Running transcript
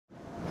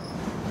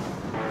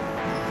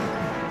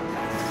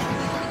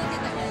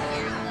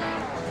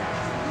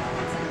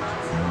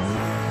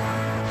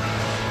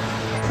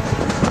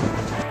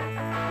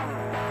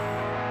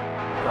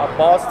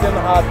Boston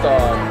hot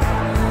dog.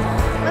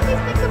 Let me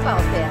think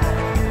about that.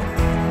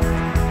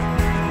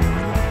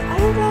 I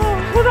don't know.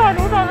 Hold on.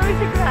 Let me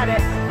think about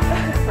it.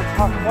 That's a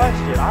tough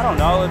question. I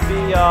don't know. It'd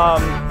be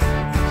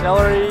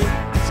celery,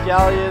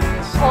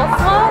 scallions,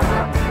 Coleslaw,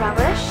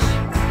 Relish.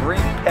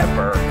 Green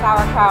pepper.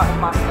 sauerkraut,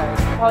 and mustard.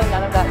 Probably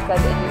none of that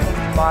says anything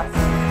to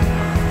Boston.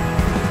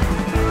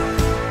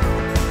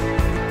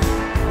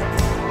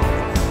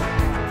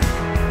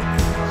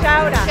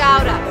 Chowder.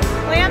 Chowder.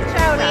 Lamb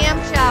chowder. Lamb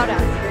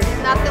chowder.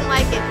 Nothing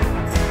like it.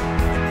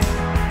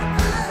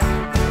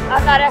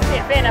 I'm not actually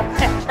a fan of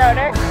clam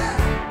chowder.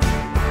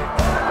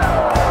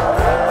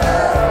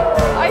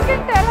 I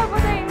can tell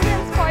about the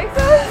Indian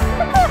spices.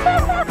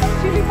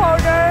 Chili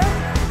powder,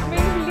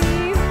 mint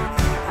leaf,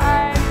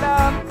 and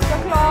the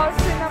cloves,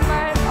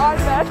 cinnamon, all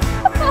that.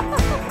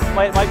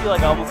 might be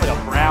like almost like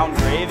a brown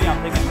gravy. I'm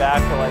thinking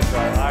back to like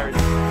the Irish,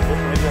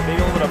 maybe a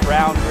little bit of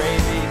brown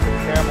gravy, some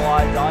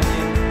caramelized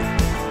onions.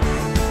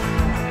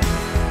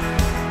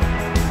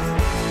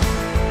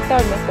 I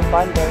would make the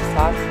bun very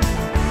soft.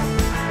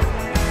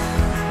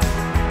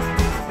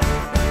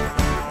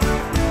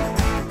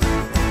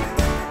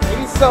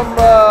 Maybe some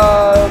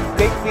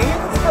baked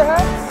beans,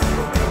 perhaps?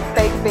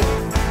 Baked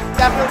beans.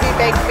 Definitely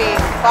baked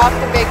beans.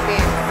 Boston baked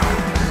beans.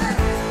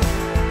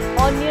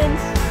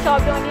 Onions,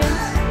 chopped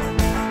onions.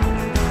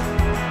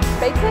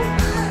 Bacon.